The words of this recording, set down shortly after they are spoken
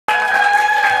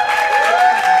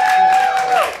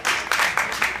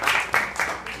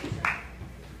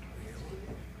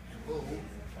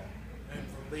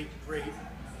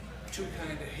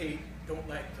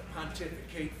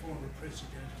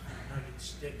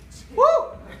decades. Woo!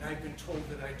 And I've been told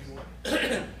that I do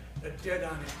a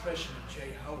dead-on impression of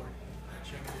Jay Howard.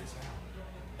 Check this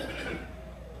out.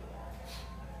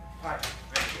 Hi,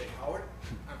 I'm Jay Howard.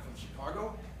 I'm from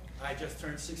Chicago. I just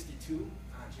turned 62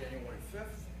 on January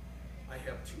 5th. I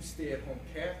have 2 stay-at-home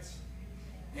cats.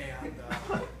 And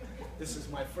this is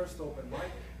my first open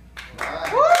mic.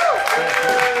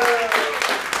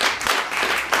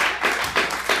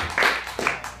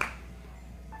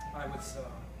 I was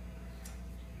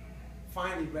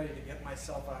finally ready to get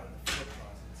myself out of the foot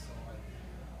closet, so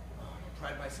I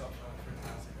pried myself out of the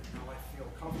closet, and now I feel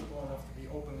comfortable enough to be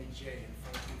openly Jay in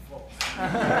front of you folks.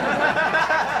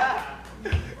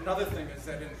 Another thing is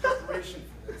that in preparation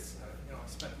for this, I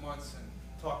spent months and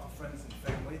talked to friends and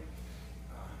family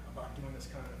about doing this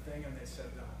kind of thing, and they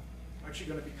said, aren't you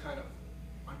going to be kind of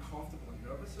uncomfortable and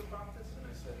nervous about this? And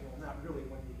I said, well, not really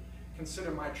when you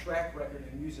consider my track record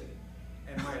in music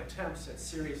and my attempts at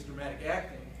serious dramatic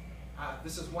acting.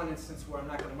 This is one instance where I'm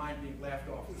not going to mind being laughed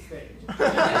off the stage.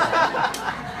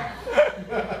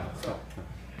 So,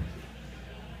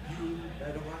 you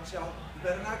better watch out. You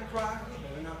better not cry. You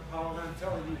better not pout. I'm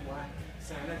telling you why.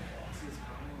 Santa Claus is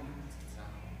coming to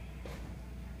town.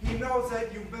 He knows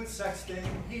that you've been sexting.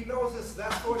 He knows this,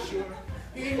 that's for sure.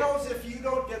 He knows if you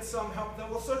don't get some help, there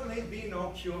will certainly be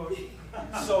no cure.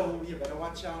 So you better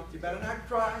watch out. You better not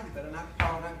cry. You better not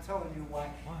pout. I'm telling you why.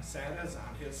 Santa's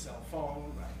on his cell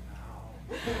phone right now.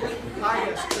 I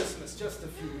asked Christmas just a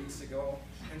few weeks ago,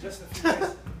 and just a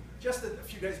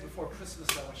few days before Christmas,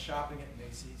 I was shopping at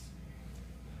Macy's,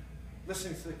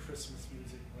 listening to the Christmas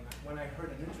music when I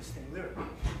heard an interesting lyric.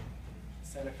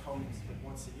 Santa comes but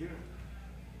once a year.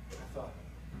 I thought,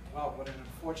 wow, what an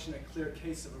unfortunate clear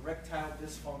case of erectile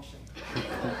dysfunction.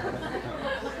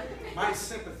 My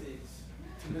sympathies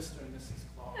to Mr. and Mrs.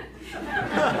 Claus.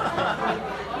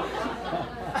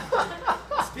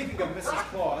 Speaking of Mrs.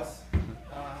 Claus,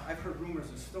 I've heard rumors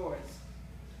and stories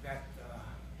that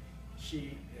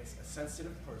she is a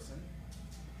sensitive person,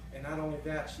 and not only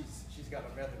that, she's got a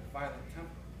rather violent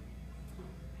temper.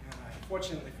 And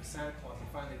fortunately for Santa Claus, it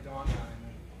finally dawned on him,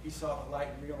 and he saw the light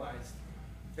and realized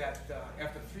that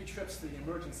after 3 trips to the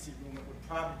emergency room, it would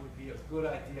probably be a good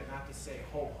idea not to say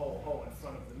ho, ho, ho in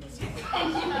front of the missus.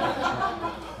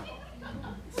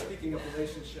 Speaking of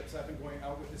relationships, I've been going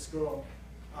out with this girl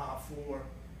for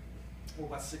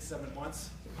about 6-7 months,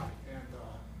 and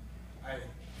I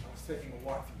was taking a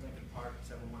walk through Lincoln Park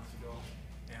 7 months ago,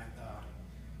 and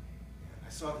I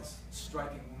saw this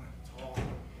striking woman, tall,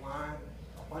 blonde,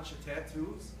 a bunch of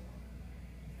tattoos,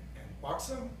 and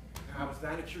buxom. And I was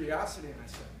dying of curiosity, and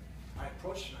I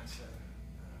approached her and I said,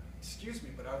 excuse me,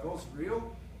 but are those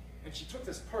real? And she took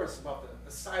this purse about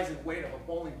the size and weight of a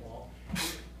bowling ball and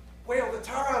wailed the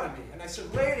tar out of me. And I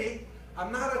said, lady,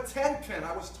 I'm not a 10-pin.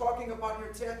 I was talking about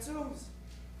your tattoos.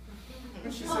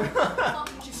 And she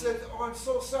said, oh, I'm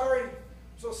so sorry.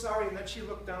 So sorry. And then she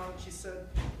looked down and she said,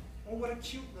 oh, what a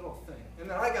cute little thing. And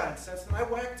then I got incensed and I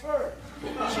whacked her.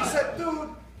 She said, dude,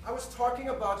 I was talking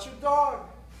about your dog.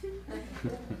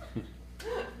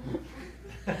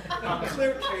 A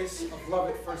clear case of love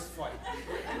at first fight.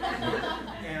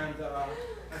 And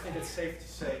I think it's safe to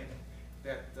say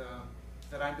that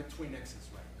I'm between exes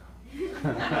right now.